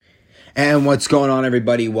And what's going on,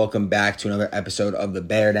 everybody? Welcome back to another episode of the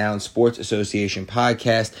Bear Down Sports Association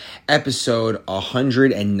podcast, episode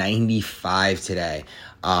 195 today.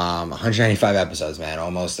 195 episodes, man.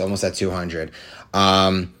 Almost at 200.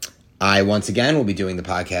 I once again will be doing the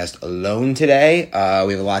podcast alone today.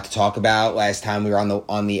 We have a lot to talk about. Last time we were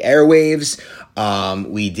on the airwaves,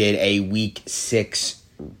 we did a Week 6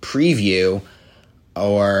 preview,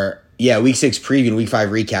 Week 6 preview and Week 5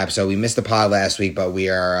 recap. So we missed the pod last week, but we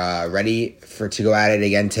are ready to go at it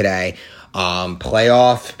again today.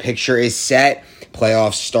 Playoff picture is set.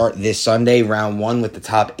 Playoffs start this Sunday, round 1, with the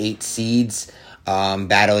top 8 seeds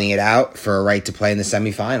battling it out for a right to play in the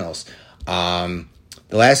semifinals.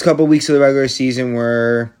 The last couple of weeks of the regular season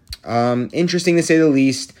were interesting to say the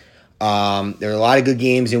least. There were a lot of good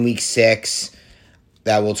games in Week 6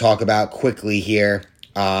 that we'll talk about quickly here.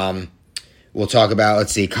 We'll talk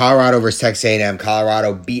about, Colorado versus Texas A&M.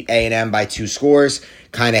 Colorado beat A&M by 2 scores,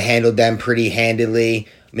 kind of handled them pretty handedly.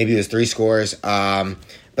 Maybe it was 3 scores,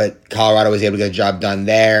 but Colorado was able to get a job done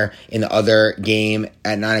there. In the other game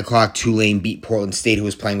at 9 o'clock, Tulane beat Portland State, who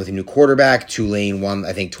was playing with a new quarterback. Tulane won,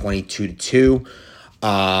 22-2.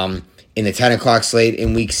 In the 10 o'clock slate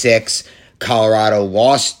in Week 6, Colorado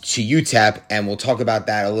lost to UTEP, and we'll talk about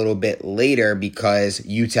that a little bit later because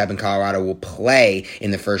UTEP and Colorado will play in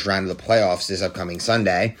the first round of the playoffs this upcoming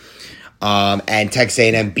Sunday. And Texas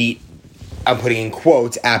A&M beat, I'm putting in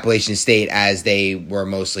quotes, Appalachian State, as they were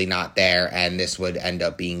mostly not there, and this would end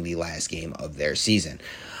up being the last game of their season.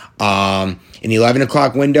 In the 11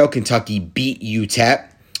 o'clock window, Kentucky beat UTEP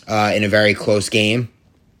in a very close game.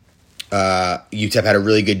 UTEP had a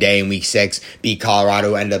really good day in Week 6, beat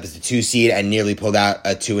Colorado, ended up as the 2 seed, and nearly pulled out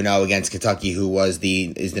a 2-0 against Kentucky, who is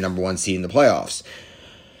the number 1 seed in the playoffs.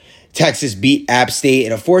 Texas beat App State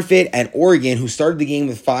in a forfeit, and Oregon, who started the game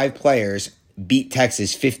with 5 players, beat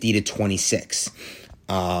Texas 50-26.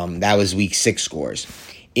 That was Week 6 scores.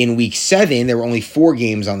 In Week 7, there were only 4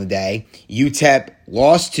 games on the day. UTEP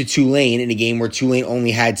lost to Tulane in a game where Tulane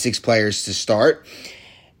only had 6 players to start.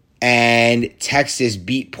 And Texas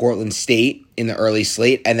beat Portland State in the early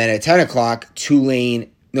slate. And then at 10 o'clock,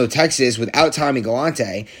 Texas, without Tommy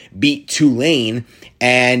Galante, beat Tulane.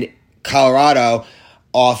 And Colorado,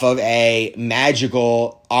 off of a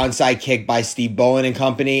magical onside kick by Steve Bowen and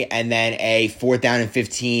company, and then a 4th down and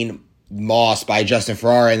 15 loss by Justin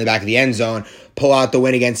Ferrara in the back of the end zone, pull out the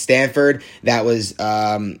win against Stanford. That was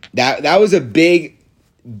that was a big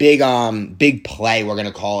play, we're going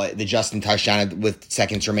to call it, the Justin touchdown with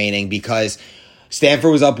seconds remaining, because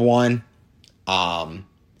Stanford was up 1.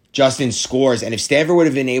 Justin scores, and if Stanford would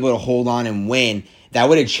have been able to hold on and win, that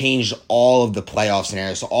would have changed all of the playoff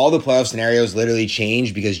scenarios. So all the playoff scenarios literally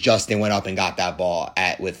changed because Justin went up and got that ball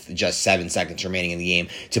with just 7 seconds remaining in the game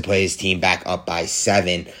to play his team back up by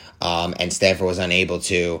 7, and Stanford was unable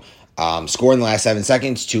to score in the last 7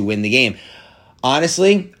 seconds to win the game.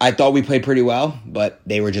 Honestly, I thought we played pretty well, but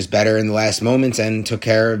they were just better in the last moments and took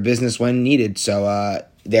care of business when needed. So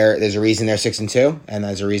there's a reason they're 6-2, and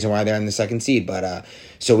there's a reason why they're in the 2nd seed. But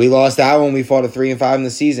so we lost that one. We fought a 3-5 in the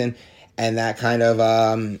season, and that kind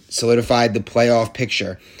of solidified the playoff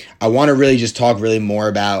picture. I want to really just talk really more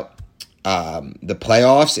about the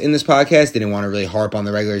playoffs in this podcast. Didn't want to really harp on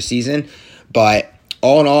the regular season, but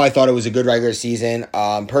all in all, I thought it was a good regular season.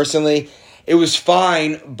 Personally, it was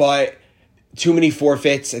fine, but too many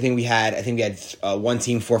forfeits. I think we had one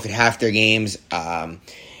team forfeit half their games.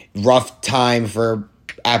 Rough time for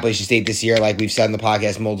Appalachian State this year. Like we've said in the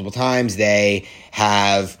podcast multiple times, they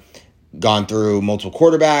have gone through multiple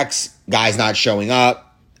quarterbacks, guys not showing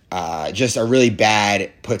up. Just a really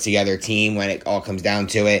bad put together team when it all comes down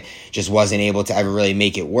to it. Just wasn't able to ever really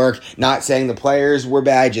make it work. Not saying the players were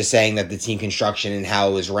bad, just saying that the team construction and how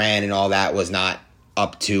it was ran and all that was not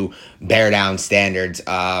up to bear down standards.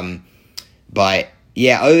 But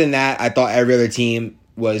yeah, other than that, I thought every other team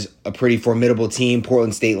was a pretty formidable team.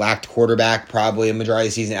 Portland State lacked quarterback probably a majority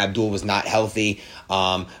of the season. Abdul was not healthy.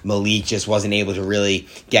 Malik just wasn't able to really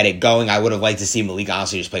get it going. I would have liked to see Malik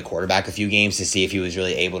honestly just play quarterback a few games to see if he was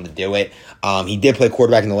really able to do it. He did play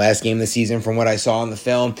quarterback in the last game of the season from what I saw in the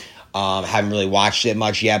film. Haven't really watched it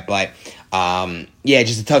much yet, but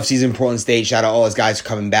just a tough season for Portland State. Shout out all those guys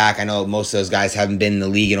coming back. I know most of those guys haven't been in the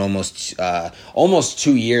league in almost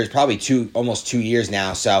 2 years, almost 2 years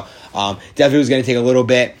now. So definitely was going to take a little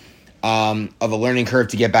bit of a learning curve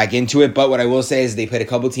to get back into it. But what I will say is they played a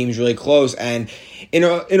couple teams really close, and in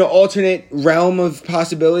an alternate realm of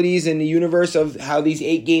possibilities in the universe of how these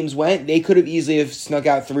 8 games went, they could have easily have snuck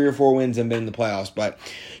out 3 or 4 wins and been in the playoffs, but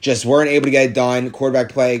just weren't able to get it done. Quarterback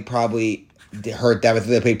play probably hurt them.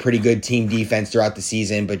 They played pretty good team defense throughout the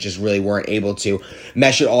season, but just really weren't able to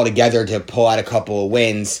mesh it all together to pull out a couple of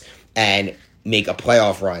wins and make a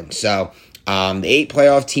playoff run. So the 8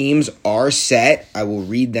 playoff teams are set. I will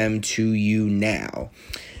read them to you now.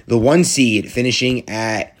 The 1 seed finishing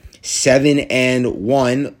at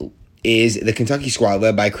 7-1 is the Kentucky squad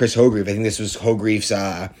led by Chris Hogrefe. I think this was Hogrefe's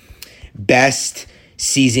best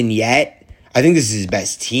season yet. I think this is his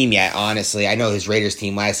best team yet, honestly. I know his Raiders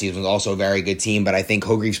team last season was also a very good team, but I think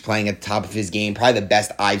Hogrefe's playing at the top of his game. Probably the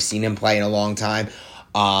best I've seen him play in a long time.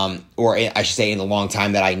 I should say in a long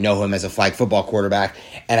time that I know him as a flag football quarterback.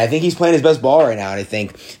 And I think he's playing his best ball right now. And I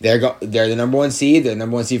think they're the number 1 seed. They're the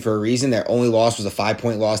number 1 seed for a reason. Their only loss was a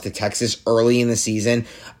 5-point loss to Texas early in the season.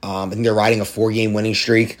 I think they're riding a 4-game winning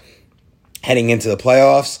streak heading into the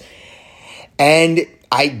playoffs. And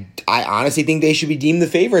I honestly think they should be deemed the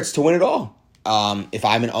favorites to win it all. If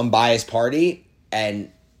I'm an unbiased party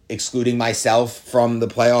and excluding myself from the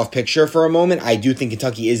playoff picture for a moment, I do think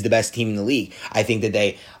Kentucky is the best team in the league. I think that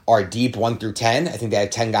they are deep 1 through 10. I think they have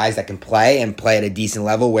 10 guys that can play and play at a decent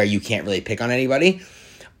level where you can't really pick on anybody.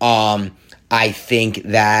 I think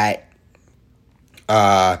that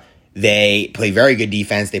they play very good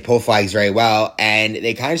defense. They pull flags very well, and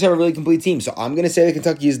they kind of just have a really complete team. So I'm going to say that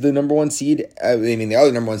Kentucky is the number 1 seed. They are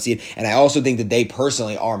the number 1 seed, and I also think that they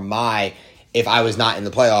personally are my, if I was not in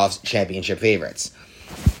the playoffs, championship favorites.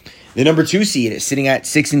 The number 2 seed, sitting at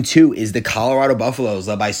 6-2, is the Colorado Buffaloes,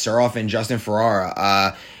 led by Suroff and Justin Ferrara.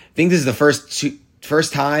 I think this is the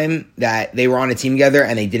first time that they were on a team together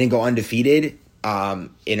and they didn't go undefeated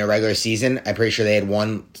in a regular season. I'm pretty sure they had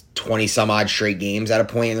won 20-some-odd straight games at a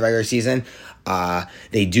point in the regular season.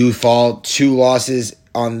 They do fall 2 losses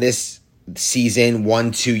on this season,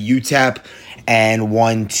 1 to UTEP and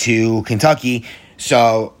 1 to Kentucky.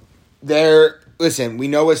 So listen, we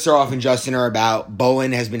know what Suroff and Justin are about.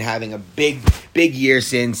 Bowen has been having a big year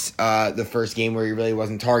since the first game where he really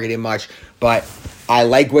wasn't targeted much. But I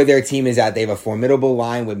like where their team is at. They have a formidable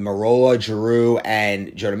line with Marola, Giroux,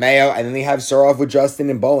 and Joe DeMeo. And then they have Suroff with Justin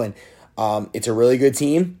and Bowen. It's a really good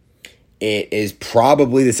team. It is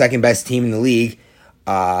probably the second best team in the league.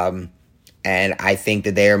 And I think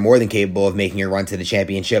that they are more than capable of making a run to the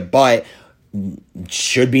championship. But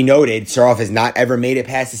should be noted, Suroff has not ever made it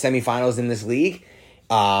past the semifinals in this league.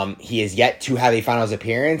 He has yet to have a finals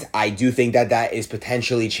appearance. I do think that is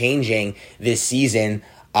potentially changing this season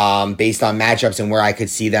based on matchups and where I could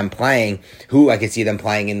see them playing, who I could see them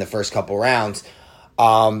playing in the first couple rounds.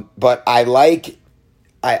 But I like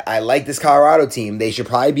this Colorado team. They should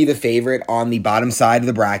probably be the favorite on the bottom side of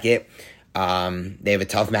the bracket. They have a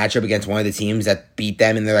tough matchup against one of the teams that beat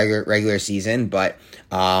them in the regular season, but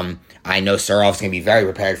I know Suroff's going to be very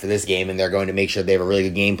prepared for this game, and they're going to make sure they have a really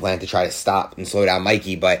good game plan to try to stop and slow down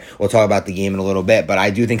Mikey, but we'll talk about the game in a little bit. But I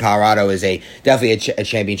do think Colorado is definitely a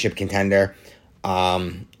championship contender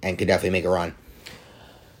and could definitely make a run.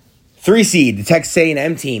 3 seed, the Texas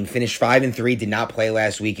A&M team finished 5-3, did not play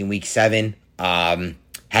last week in week 7. Had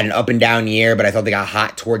an up and down year, but I thought they got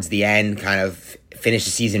hot towards the end, kind of finished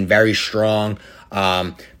the season very strong.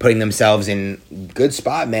 Putting themselves in good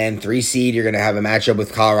spot, man. 3 seed, you're going to have a matchup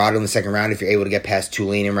with Colorado in the second round if you're able to get past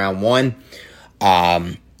Tulane in round 1.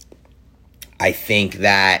 I think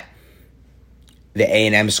that the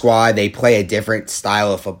A&M squad, they play a different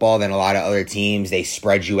style of football than a lot of other teams. They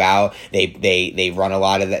spread you out. They run a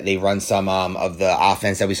lot of that. They run some of the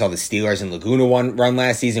offense that we saw the Steelers and Laguna run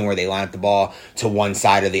last season, where they line up the ball to one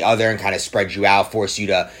side or the other and kind of spread you out, force you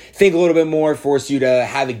to think a little bit more, force you to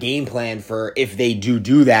have a game plan for if they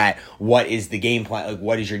do that. What is the game plan? Like,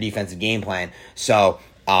 what is your defensive game plan? So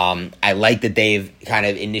I like that they've kind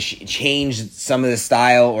of changed some of the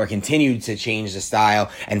style, or continued to change the style,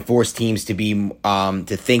 and force teams to be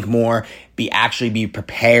to think more, be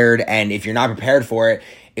prepared. And if you're not prepared for it,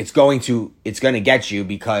 it's going to get you,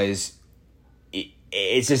 because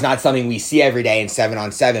it's just not something we see every day in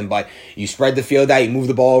 7-on-7. But you spread the field out, you move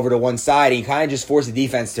the ball over to one side, and you kind of just force the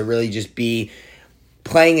defense to really just be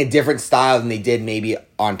playing a different style than they did maybe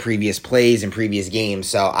on previous plays and previous games.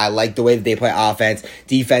 So I like the way that they play offense.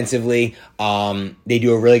 Defensively, they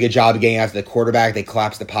do a really good job of getting after the quarterback. They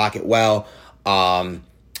collapse the pocket well.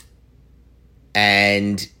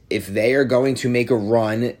 And if they are going to make a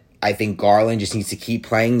run, I think Garland just needs to keep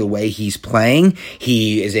playing the way he's playing.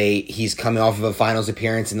 He's coming off of a finals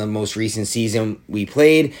appearance in the most recent season we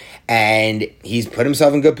played, and he's put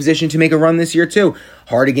himself in good position to make a run this year too.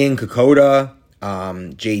 Hardigan, Kokoda,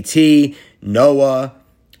 JT, Noah,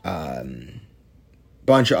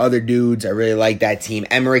 bunch of other dudes. I really like that team.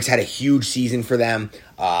 Emmerich's had a huge season for them.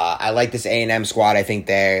 I like this A&M squad. I think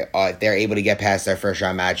they're able to get past their first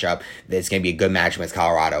round matchup. It's going to be a good match with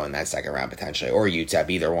Colorado in that second round potentially, or UTEP,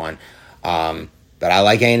 either one. But I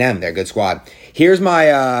like A&M. They're a good squad. Here's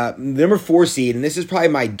my number 4 seed, and this is probably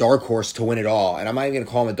my dark horse to win it all. And I'm not even going to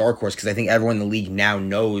call them a dark horse because I think everyone in the league now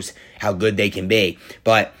knows how good they can be.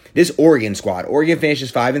 But this Oregon squad, Oregon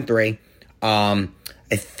finishes 5-3. I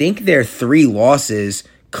think their 3 losses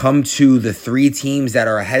come to the 3 teams that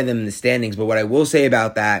are ahead of them in the standings. But what I will say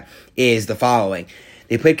about that is the following.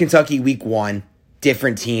 They played Kentucky week 1,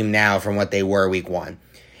 different team now from what they were week 1.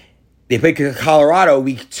 They played Colorado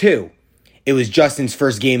week 2. It was Justin's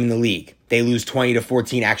first game in the league. They lose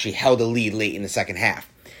 20-14, actually held a lead late in the second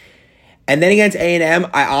half. And then against A&M,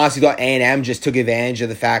 I honestly thought A&M just took advantage of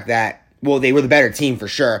the fact that, well, they were the better team for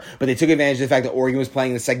sure, but they took advantage of the fact that Oregon was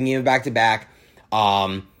playing the second game of back-to-back.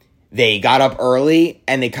 They got up early,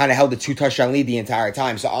 and they kind of held a 2-touchdown lead the entire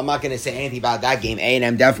time. So I'm not going to say anything about that game.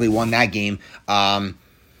 A&M definitely won that game.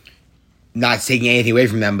 Not taking anything away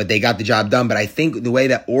from them, but they got the job done. But I think the way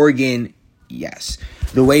that Oregon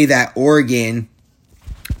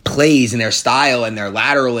plays and their style and their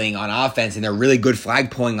lateraling on offense and their really good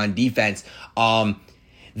flag pulling on defense,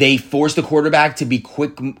 they force the quarterback to be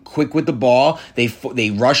quick with the ball.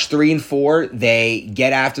 They rush 3 and 4. They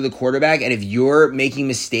get after the quarterback, and if you're making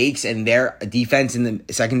mistakes and their defense in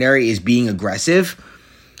the secondary is being aggressive,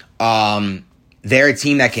 they're a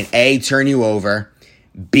team that can A, turn you over,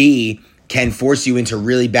 B, can force you into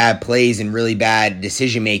really bad plays and really bad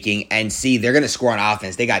decision-making, and C, they're going to score on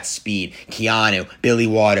offense. They got speed. Keanu, Billy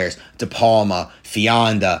Waters, DePalma,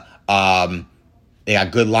 Fionda, they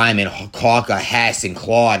got good linemen, Hawka, Hess, and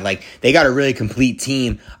Claude. Like, they got a really complete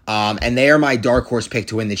team, and they are my dark horse pick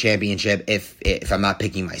to win the championship if I'm not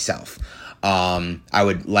picking myself. I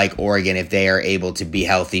would like Oregon if they are able to be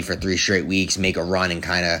healthy for 3 straight weeks, make a run, and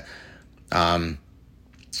kind of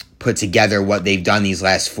put together what they've done these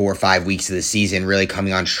last 4 or 5 weeks of the season, really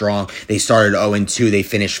coming on strong. They started 0-2. They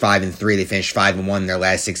finished 5-3. They finished 5-1 in their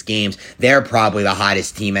last 6 games. They're probably the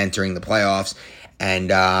hottest team entering the playoffs,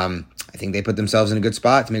 and I think they put themselves in a good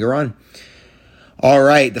spot to make a run. All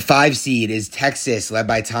right, the 5 seed is Texas, led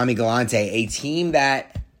by Tommy Galante, a team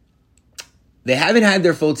that they haven't had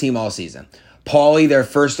their full team all season. Paulie, their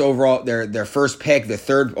first pick, the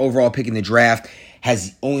 3rd overall pick in the draft,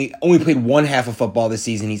 has only played 1 half of football this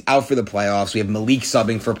season. He's out for the playoffs. We have Malik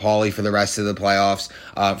subbing for Paulie for the rest of the playoffs,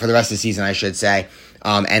 for the rest of the season, I should say,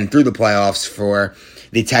 and through the playoffs for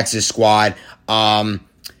the Texas squad.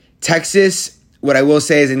 Texas, what I will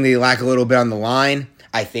say is they lack a little bit on the line.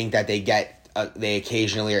 I think that they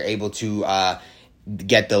occasionally are able to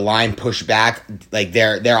get the line pushed back, like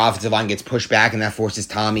their offensive line gets pushed back, and that forces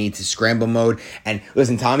Tommy into scramble mode. And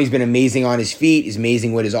listen, Tommy's been amazing on his feet, he's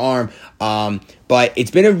amazing with his arm, but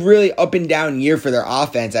it's been a really up and down year for their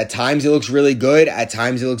offense. At times it looks really good, at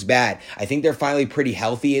times it looks bad. I think they're finally pretty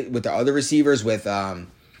healthy with their other receivers, with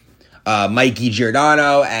Mikey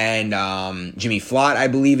Giordano and Jimmy Flott, I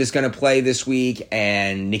believe, is going to play this week,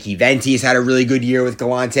 and Nicky Venti has had a really good year with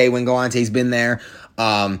Galante when Galante's been there.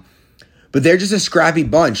 But they're just a scrappy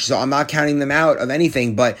bunch, so I'm not counting them out of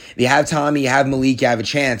anything. But you have Tommy, you have Malik, you have a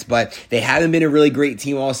chance, but they haven't been a really great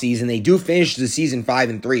team all season. They do finish the season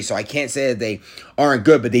 5-3, so I can't say that they aren't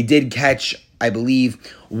good, but they did catch, I believe,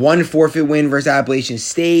 1 forfeit win versus Appalachian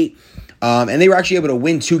State. And they were actually able to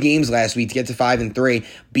win 2 games last week to get to 5-3,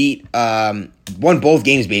 won both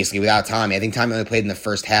games basically without Tommy. I think Tommy only played in the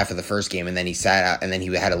first half of the first game, and then he sat out, and then he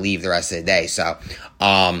had to leave the rest of the day. So,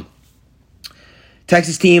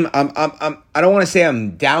 Texas team, I don't want to say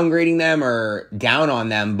I'm downgrading them or down on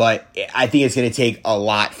them, but I think it's going to take a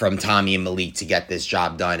lot from Tommy and Malik to get this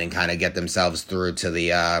job done and kind of get themselves through to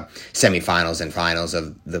the semifinals and finals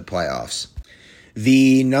of the playoffs.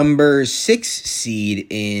 The number 6 seed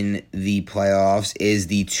in the playoffs is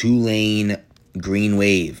the Tulane Green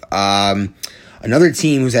Wave. Another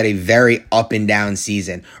team who's had a very up and down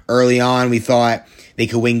season. Early on, we thought they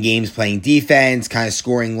could win games playing defense, kind of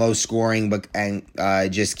scoring low scoring, and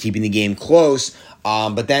just keeping the game close.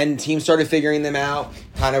 But then teams started figuring them out,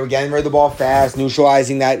 kind of getting rid of the ball fast,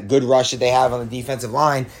 neutralizing that good rush that they have on the defensive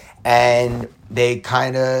line, and they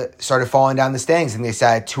kind of started falling down the standings. And they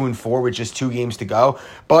sat at 2-4 with just 2 games to go,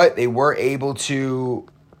 but they were able to,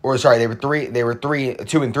 they were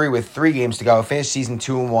 2-3 with 3 games to go. Finished season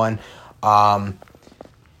 2-1.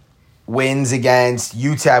 Wins against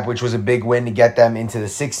UTEP, which was a big win to get them into the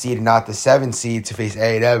 6th seed and not the 7th seed to face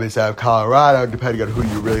A&M instead of Colorado, depending on who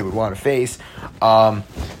you really would want to face.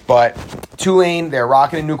 But Tulane, they're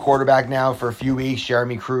rocking a new quarterback now for a few weeks,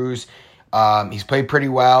 Jeremy Cruz. He's played pretty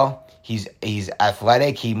well. He's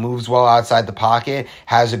athletic. He moves well outside the pocket,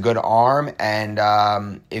 has a good arm,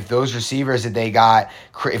 and if those receivers that they got,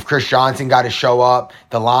 if Chris Johnson got to show up,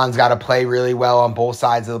 DeLon's got to play really well on both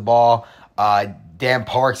sides of the ball. Dan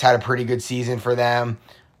Parks had a pretty good season for them.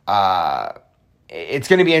 It's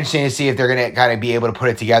going to be interesting to see if they're going to kind of be able to put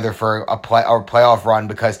it together for a playoff run,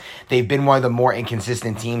 because they've been one of the more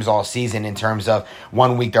inconsistent teams all season in terms of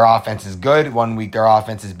 1 week their offense is good, 1 week their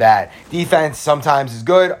offense is bad. Defense sometimes is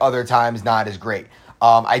good, other times not as great.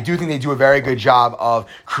 I do think they do a very good job of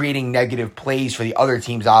creating negative plays for the other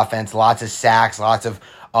team's offense. Lots of sacks, lots of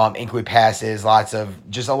incomplete passes, lots of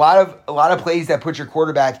just a lot of plays that put your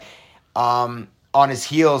quarterback on his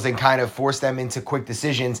heels and kind of force them into quick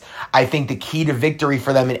decisions. I think the key to victory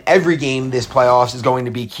for them in every game this playoffs is going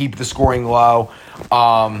to be keep the scoring low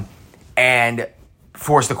and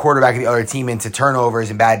force the quarterback of the other team into turnovers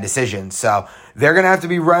and bad decisions. So they're going to have to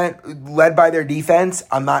be led by their defense.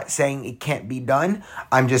 I'm not saying it can't be done.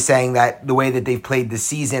 I'm just saying that the way that they've played this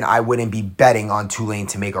season, I wouldn't be betting on Tulane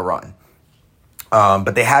to make a run.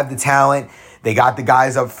 But they have the talent. They got the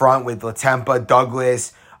guys up front with Latempa,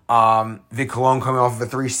 Douglas, Vic Colon coming off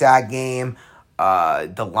of a 3-sack game,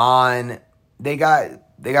 DeLon. They got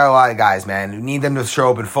a lot of guys, man. You need them to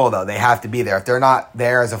show up in full, though. They have to be there. If they're not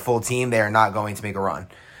there as a full team, they are not going to make a run.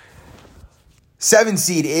 7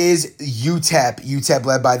 seed is UTEP. UTEP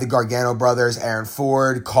led by the Gargano brothers, Aaron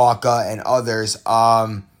Ford, Kauka, and others.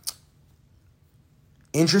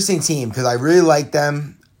 Interesting team because I really like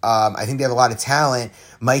them. I think they have a lot of talent.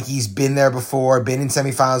 Mikey's been there before, been in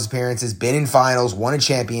semifinals appearances, been in finals, won a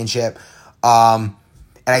championship. And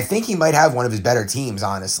I think he might have one of his better teams,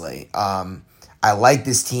 honestly. I like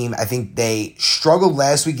this team. I think they struggled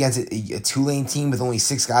last week against a Tulane team with only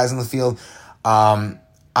 6 guys on the field.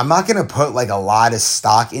 I'm not going to put like a lot of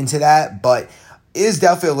stock into that, but it is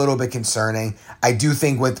definitely a little bit concerning. I do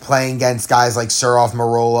think with playing against guys like Suroff,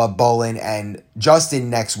 Marola, Bolin, and Justin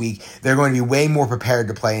next week, they're going to be way more prepared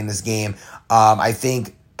to play in this game. I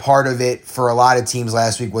think part of it for a lot of teams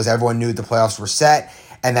last week was everyone knew the playoffs were set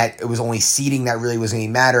and that it was only seeding that really was going to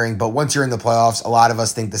be mattering. But once you're in the playoffs, a lot of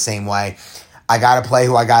us think the same way. I got to play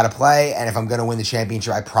who I got to play, and if I'm going to win the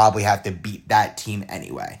championship, I probably have to beat that team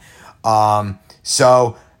anyway.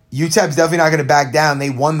 So UTEP's definitely not going to back down. They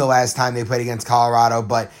won the last time they played against Colorado,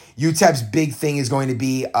 but UTEP's big thing is going to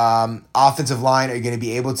be offensive line. Are you going to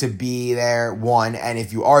be able to be there, one? And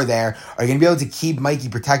if you are there, are you going to be able to keep Mikey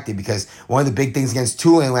protected? Because one of the big things against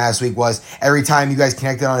Tulane last week was every time you guys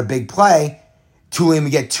connected on a big play, Tulane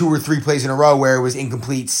would get 2 or 3 plays in a row where it was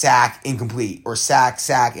incomplete, sack, incomplete, or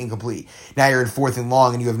sack, incomplete. Now you're in 4th and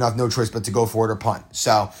long and you have no choice but to go for it or punt.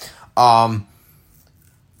 So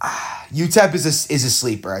UTEP is a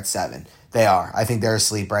sleeper at 7. They are. I think they're a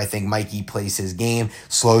sleeper. I think Mikey plays his game,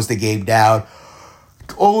 slows the game down,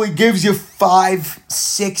 only gives you 5,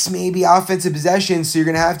 6 maybe offensive possessions. So you're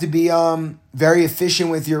gonna have to be very efficient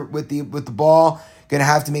with the ball. Gonna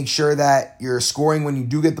have to make sure that you're scoring when you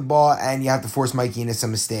do get the ball, and you have to force Mikey into some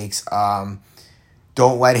mistakes.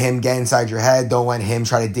 Don't let him get inside your head. Don't let him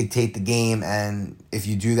try to dictate the game. And if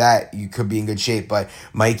you do that, you could be in good shape. But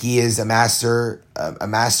Mikey is a master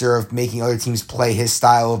of making other teams play his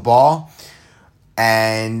style of ball.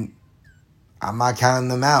 And I'm not counting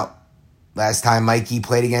them out. Last time Mikey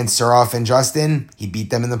played against Suroff and Justin, he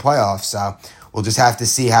beat them in the playoffs. So we'll just have to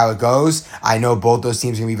see how it goes. I know both those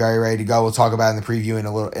teams are going to be very ready to go. We'll talk about it in the preview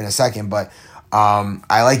in a second. But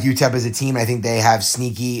I like UTEP as a team. I think they have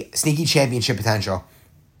sneaky championship potential.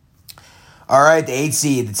 All right, the 8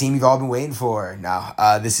 seed, the team you've all been waiting for.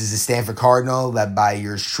 Now, this is the Stanford Cardinal, led by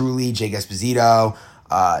yours truly, Jake Esposito,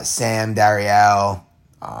 Sam, Dariel,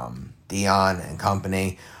 Dion, and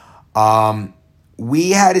company.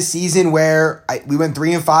 We had a season where we went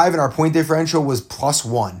 3-5, and our point differential was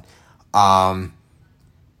 +1.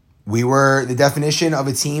 We were the definition of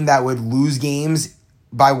a team that would lose games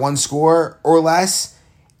by 1 score or less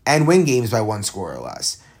and win games by 1 score or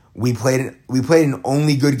less. We played in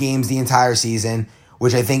only good games the entire season,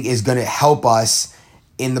 which I think is going to help us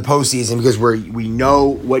in the postseason because we know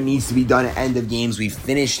what needs to be done at end of games. We've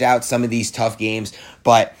finished out some of these tough games,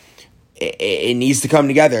 but it needs to come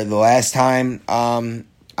together. The last time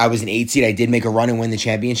I was an 8 seed, I did make a run and win the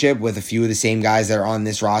championship with a few of the same guys that are on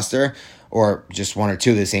this roster, or just 1 or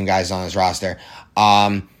 2 of the same guys on this roster.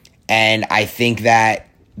 And I think that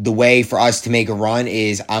the way for us to make a run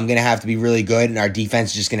is I'm going to have to be really good, and our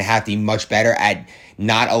defense is just going to have to be much better at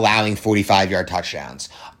not allowing 45-yard touchdowns.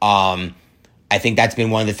 I think that's been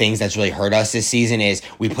one of the things that's really hurt us this season is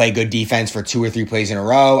we play good defense for 2 or 3 plays in a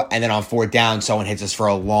row, and then on 4th down, someone hits us for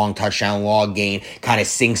a long touchdown, long gain, kind of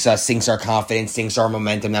sinks our confidence, sinks our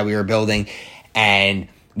momentum that we were building. And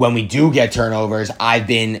when we do get turnovers, I've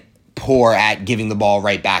been poor at giving the ball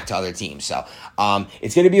right back to other teams. So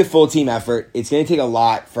it's going to be a full team effort. It's going to take a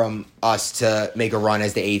lot from us to make a run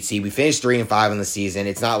as the 8th seed. We finished 3-5 in the season.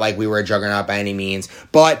 It's not like we were a juggernaut by any means.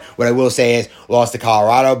 But what I will say is, lost to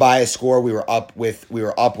Colorado by a score. We were up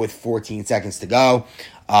with 14 seconds to go.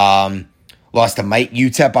 Lost to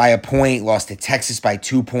UTEP by a point. Lost to Texas by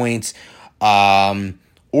 2 points.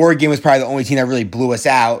 Oregon was probably the only team that really blew us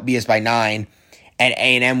out, beat us by 9. And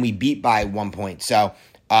A&M we beat by 1 point. So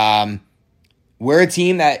we're a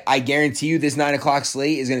team that I guarantee you this 9 o'clock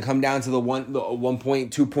slate is going to come down to the 1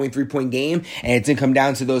 point, 2 point, 3 point game. And it's going to come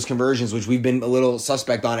down to those conversions, which we've been a little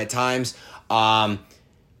suspect on at times.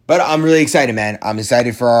 But I'm really excited, man. I'm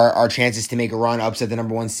excited for our chances to make a run, upset the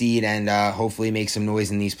number 1 seed, and hopefully make some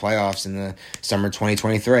noise in these playoffs in the summer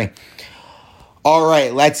 2023. All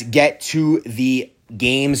right, let's get to the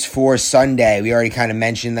games for Sunday. We already kind of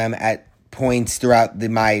mentioned them at points throughout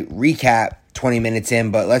my recap 20 minutes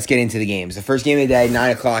in, but let's get into the games. The first game of the day,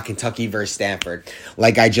 9 o'clock, Kentucky versus Stanford.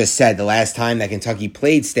 Like I just said, the last time that Kentucky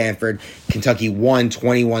played Stanford, Kentucky won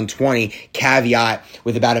 21-20. Caveat,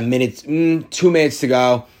 with about 2 minutes to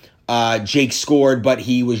go. Jake scored, but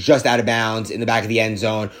he was just out of bounds in the back of the end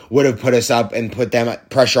zone. Would have put us up and put them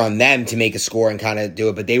pressure on them to make a score and kind of do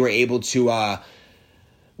it, but they were able to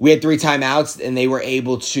we had 3 timeouts, and they were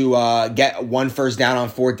able to get 1 first down on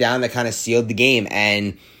 4th down that kind of sealed the game.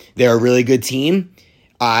 And they're a really good team.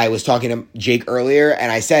 I was talking to Jake earlier,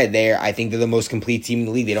 and I said I think they're the most complete team in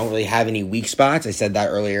the league. They don't really have any weak spots. I said that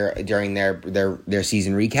earlier during their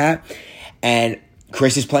season recap. And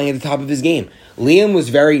Chris is playing at the top of his game. Liam was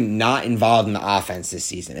very not involved in the offense this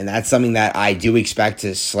season, and that's something that I do expect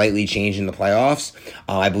to slightly change in the playoffs.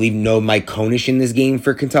 I believe no Mike Konish in this game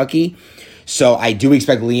for Kentucky. So I do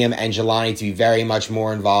expect Liam and Jelani to be very much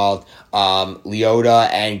more involved. Leota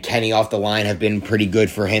and Kenny off the line have been pretty good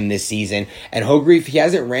for him this season. And Hogrefe, he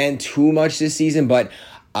hasn't ran too much this season, but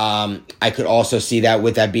I could also see that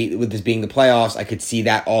with this being the playoffs, I could see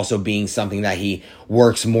that also being something that he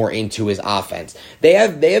works more into his offense. They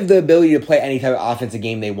have the ability to play any type of offensive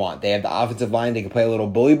game they want. They have the offensive line; they can play a little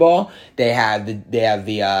bully ball. They have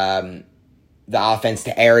the offense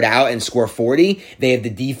to air it out and score 40. They have the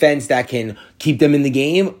defense that can keep them in the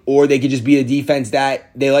game, or they could just be a defense that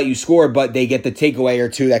they let you score, but they get the takeaway or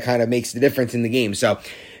two that kind of makes the difference in the game. So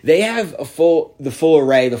they have the full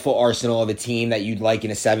array, the full arsenal of a team that you'd like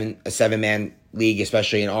in a 7-man league,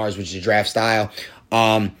 especially in ours, which is draft style.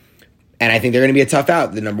 And I think they're going to be a tough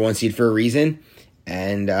out, the number 1 seed for a reason.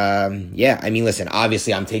 And, listen,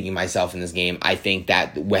 obviously I'm taking myself in this game. I think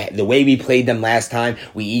that the way we played them last time,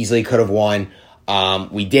 we easily could have won.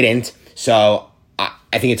 We didn't. So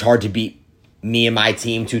I think it's hard to beat me and my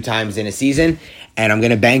team 2 times in a season. And I'm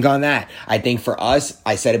going to bank on that. I think for us,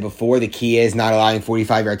 I said it before, the key is not allowing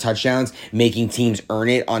 45-yard touchdowns, making teams earn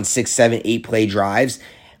it on 6, 7, 8 play drives.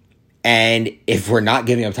 And if we're not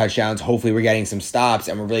giving up touchdowns, hopefully we're getting some stops,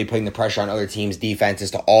 and we're really putting the pressure on other teams'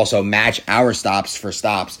 defenses to also match our stops for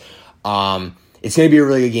stops. It's going to be a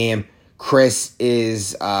really good game. Chris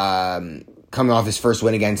is coming off his first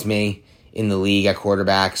win against me in the league at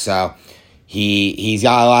quarterback, so he's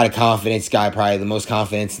got a lot of confidence. Guy probably the most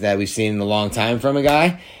confidence that we've seen in a long time from a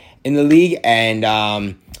guy in the league, and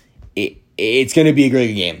it's going to be a really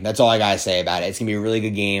good game. That's all I got to say about it. It's going to be a really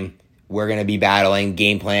good game. We're going to be battling,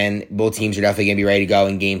 game plan. Both teams are definitely going to be ready to go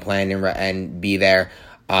and game plan and be there.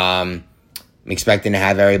 I'm expecting to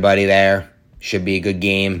have everybody there. Should be a good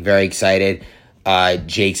game. Very excited.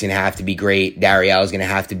 Jake's going to have to be great. Dariel's going to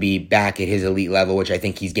have to be back at his elite level, which I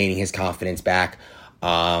think he's gaining his confidence back.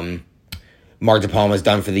 Mark DePalma's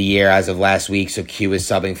done for the year as of last week, so Q is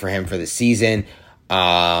subbing for him for the season.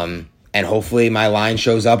 And hopefully my line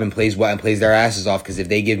shows up and plays well and plays their asses off, because if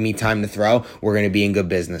they give me time to throw, we're going to be in good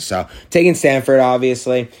business. So taking Stanford,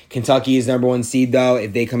 obviously. Kentucky is number 1 seed, though.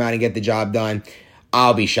 If they come out and get the job done,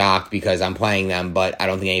 I'll be shocked because I'm playing them, but I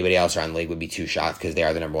don't think anybody else around the league would be too shocked because they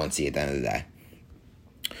are the number 1 seed at the end of the day.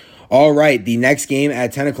 All right, the next game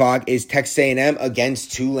at 10 o'clock is Texas A&M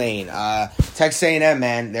against Tulane. Texas A&M,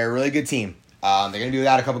 man, they're a really good team. They're going to be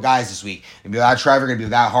without a couple guys this week. They're going to be without Trevor, going to be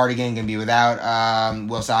without Hardigan, going to be without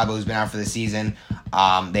Will Sabo, who's been out for the season.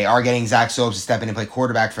 They are getting Zach Soaps to step in and play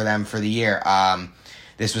quarterback for them for the year.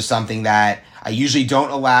 This was something that I usually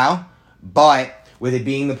don't allow, but with it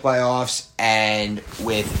being the playoffs and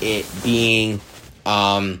with it being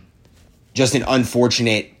just an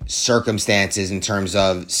unfortunate circumstances in terms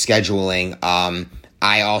of scheduling,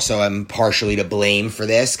 I also am partially to blame for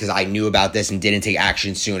this because I knew about this and didn't take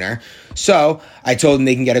action sooner. So I told them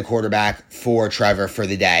they can get a quarterback for Trevor for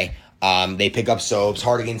the day. They pick up Soaps.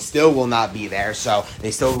 Hardigan still will not be there, so they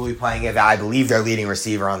still will be playing it. I believe their leading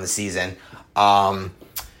receiver on the season.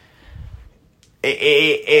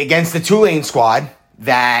 against the Tulane squad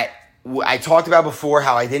that I talked about before,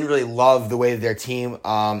 how I didn't really love the way that their team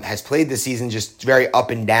has played this season, just very up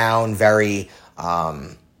and down, very,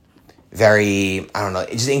 I don't know,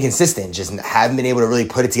 just inconsistent, just haven't been able to really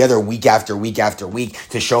put it together week after week after week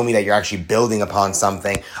to show me that you're actually building upon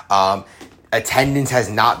something. Attendance has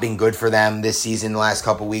not been good for them this season, the last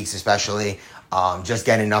couple weeks especially. Just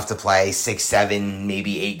getting enough to play, 6, 7,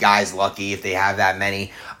 maybe 8 guys lucky if they have that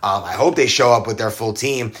many. I hope they show up with their full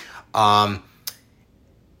team.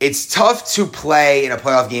 It's tough to play in a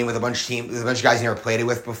playoff game with a bunch of guys you never played it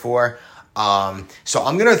with before. So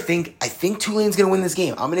I think Tulane's going to win this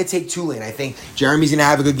game. I'm going to take Tulane. I think Jeremy's going to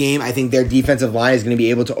have a good game. I think their defensive line is going to be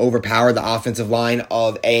able to overpower the offensive line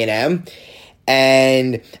of A&M.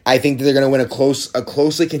 And I think that they're going to win a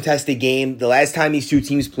closely contested game. The last time these two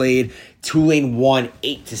teams played, Tulane won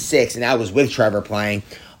 8-6, and that was with Trevor playing.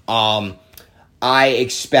 I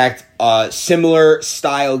expect a similar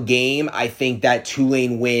style game. I think that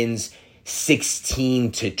Tulane wins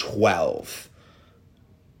 16-12.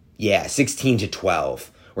 Yeah, 16-12.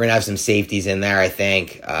 We're going to have some safeties in there, I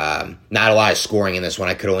think. Not a lot of scoring in this one.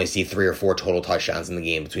 I could only see 3 or 4 total touchdowns in the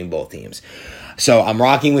game between both teams. So I'm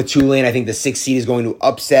rocking with Tulane. I think the 6th seed is going to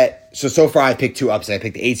upset. So far I picked 2 upsets. I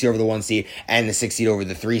picked the 8th seed over the 1 seed and the 6th seed over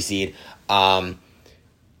the 3 seed.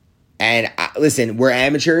 Listen, we're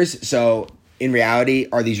amateurs, so in reality,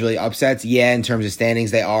 are these really upsets? Yeah, in terms of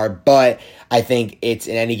standings, they are. But I think it's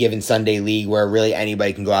in any given Sunday league where really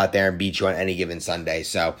anybody can go out there and beat you on any given Sunday.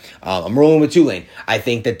 So I'm rolling with Tulane. I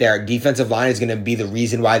think that their defensive line is going to be the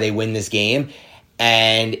reason why they win this game.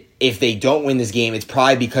 And if they don't win this game, it's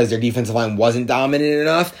probably because their defensive line wasn't dominant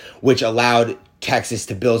enough, which allowed Texas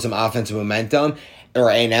to build some offensive momentum,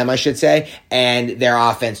 or A&M, I should say. And their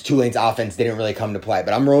offense, Tulane's offense, didn't really come to play.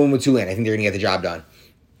 But I'm rolling with Tulane. I think they're going to get the job done.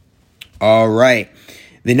 All right.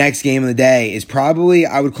 The next game of the day is probably,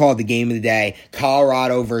 I would call it the game of the day,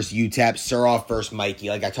 Colorado versus UTEP, Suroff versus Mikey.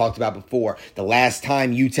 Like I talked about before, the last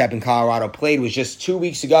time UTEP and Colorado played was just 2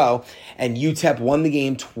 weeks ago, and UTEP won the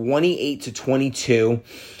game 28-22.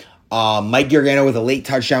 Mike Gargano with a late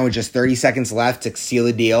touchdown with just 30 seconds left to seal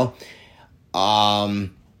the deal.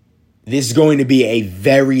 This is going to be a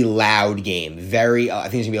very loud game. I think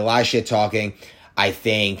there's going to be a lot of shit talking. I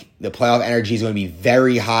think the playoff energy is going to be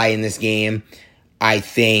very high in this game. I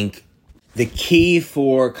think the key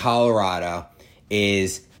for Colorado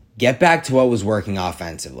is get back to what was working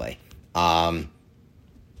offensively. I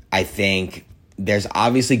think there's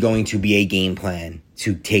obviously going to be a game plan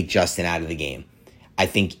to take Justin out of the game. I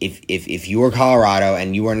think if you are Colorado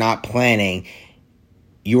and you are not planning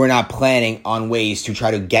on ways to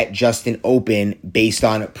try to get Justin open based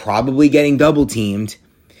on probably getting double teamed,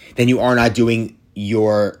 then you are not doing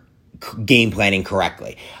your game planning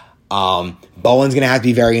correctly. Bowen's going to have to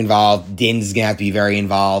be very involved. Din's going to have to be very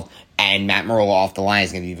involved. And Matt Marola off the line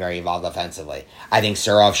is going to be very involved offensively. I think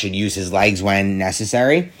Suroff should use his legs when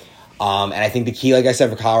necessary. And I think the key, like I said,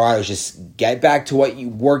 for Colorado is just get back to what you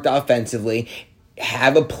worked offensively.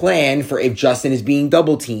 Have a plan for if Justin is being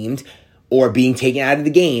double-teamed or being taken out of the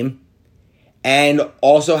game. And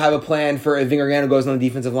also have a plan for if Vingargano goes on the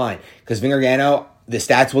defensive line. Because Vingargano, the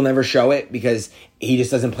stats will never show it because he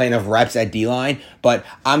just doesn't play enough reps at D-line. But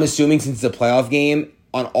I'm assuming since it's a playoff game,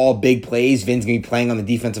 on all big plays, Vin's going to be playing on the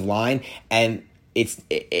defensive line. And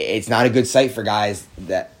it's not a good sight for guys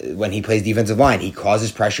that when he plays defensive line. He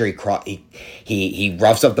causes pressure. He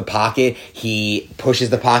roughs up the pocket. He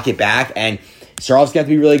pushes the pocket back. And Suroff's going to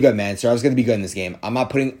be really good, man. Suroff's going to be good in this game. I'm not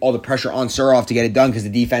putting all the pressure on Suroff to get it done because the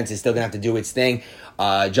defense is still going to have to do its thing.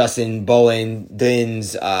 Justin, Bolin,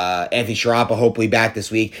 Dins, Anthony Sharapa hopefully back this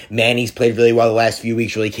week. Manny's played really well the last few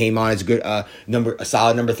weeks. Really came on as a good a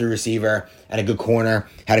solid number 3 receiver and a good corner.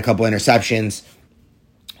 Had a couple interceptions.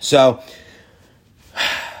 So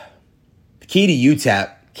the key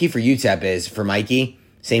for UTEP is for Mikey,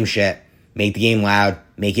 same shit. Make the game loud,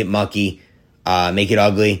 make it mucky, make it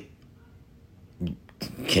ugly,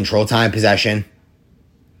 control time possession,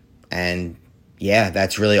 and yeah,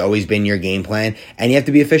 that's really always been your game plan. And you have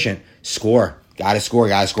to be efficient. Score. Gotta score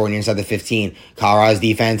when you're inside the 15. Colorado's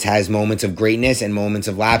defense has moments of greatness and moments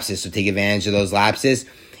of lapses, so take advantage of those lapses.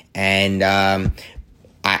 And they're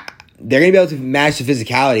going to be able to match the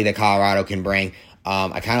physicality that Colorado can bring.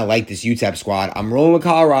 I kind of like this UTEP squad. I'm rolling with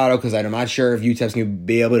Colorado because I'm not sure if UTEP's going to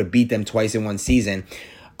be able to beat them twice in one season.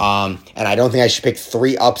 And I don't think I should pick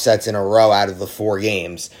 3 upsets in a row out of the 4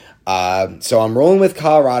 games. So I'm rolling with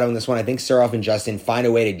Colorado in this one. I think Suroff and Justin find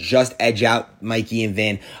a way to just edge out Mikey and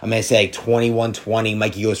Vin. I'm going to say 21-20.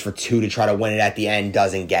 Mikey goes for 2 to try to win it at the end,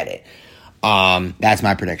 doesn't get it. That's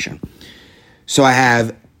my prediction. So I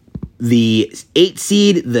have the 8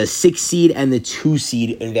 seed, the 6 seed, and the 2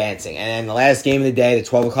 seed advancing. And then the last game of the day, the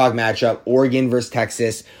 12 o'clock matchup, Oregon versus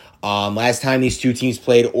Texas. Last time these two teams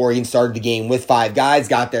played, Oregon started the game with 5 guys,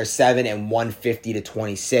 got their 7 and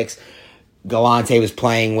 150-26. Galante was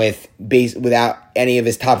playing without any of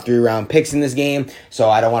his top 3 round picks in this game, so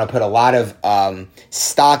I don't want to put a lot of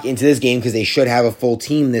stock into this game because they should have a full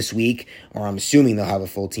team this week, or I'm assuming they'll have a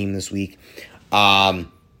full team this week. And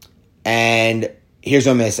here's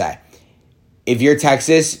what I'm going to say. If you're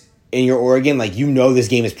Texas and you're Oregon, this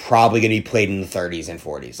game is probably going to be played in the 30s and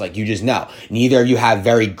 40s. You just know. Neither of you have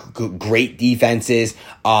very great defenses,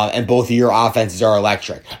 and both of your offenses are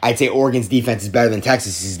electric. I'd say Oregon's defense is better than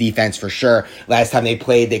Texas's defense for sure. Last time they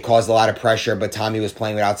played, they caused a lot of pressure, but Tommy was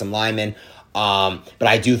playing without some linemen. But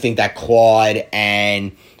I do think that Claude,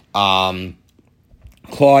 Hayden,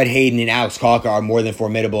 and Alex Calker are more than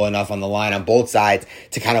formidable enough on the line on both sides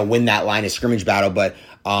to kind of win that line of scrimmage battle. But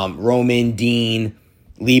Roman, Dean,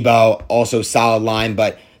 Lebo, also solid line,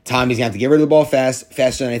 but Tommy's going to have to get rid of the ball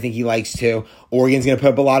faster than I think he likes to. Oregon's going to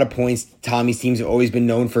put up a lot of points. Tommy's teams have always been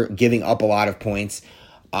known for giving up a lot of points.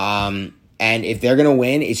 And if they're going to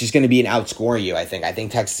win, it's just going to be an outscore you, I think. I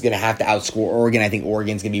think Texas is going to have to outscore Oregon. I think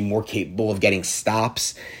Oregon's going to be more capable of getting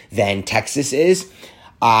stops than Texas is.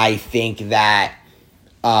 I think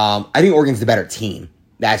Oregon's the better team.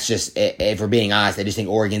 That's just, if we're being honest, I just think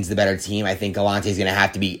Oregon's the better team. I think Galante's going to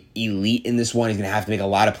have to be elite in this one. He's going to have to make a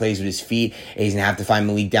lot of plays with his feet. And he's going to have to find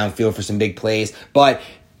Malik downfield for some big plays. But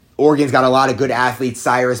Oregon's got a lot of good athletes.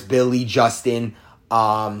 Cyrus, Billy, Justin.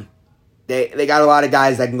 They got a lot of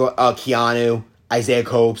guys that can go, Keanu, Isaiah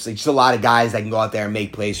Copes. Just a lot of guys that can go out there and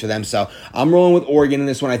make plays for them. So I'm rolling with Oregon in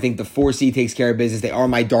this one. I think the 4 seed takes care of business. They are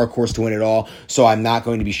my dark horse to win it all. So I'm not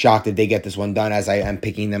going to be shocked if they get this one done, as I am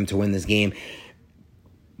picking them to win this game.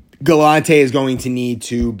 Galante is going to need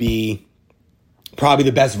to be probably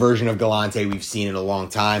the best version of Galante we've seen in a long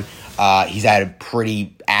time. He's had a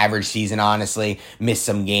pretty average season, honestly. Missed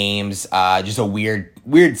some games. Just a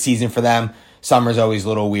weird season for them. Summer's always a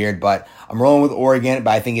little weird, but I'm rolling with Oregon.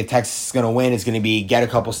 But I think if Texas is going to win, it's going to be get a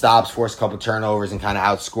couple stops, force a couple turnovers, and kind of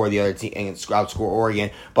outscore the other team and outscore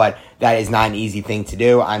Oregon. But that is not an easy thing to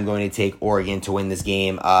do. I'm going to take Oregon to win this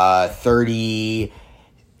game 38-29.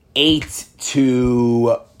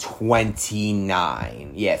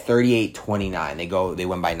 Yeah, 38-29. They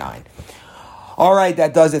win by 9. All right,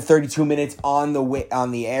 that does it. 32 minutes on the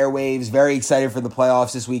airwaves. Very excited for the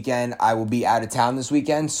playoffs this weekend. I will be out of town this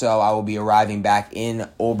weekend, so I will be arriving back in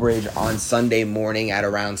Old Bridge on Sunday morning at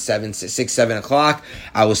around 7 o'clock.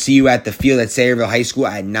 I will see you at the field at Sayreville High School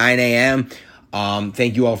at 9 a.m.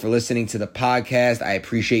 Thank you all for listening to the podcast. I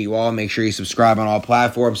appreciate you all. Make sure you subscribe on all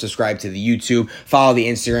platforms. Subscribe to the YouTube. Follow the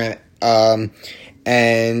Instagram.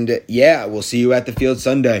 And yeah, we'll see you at the field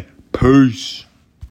Sunday. Peace.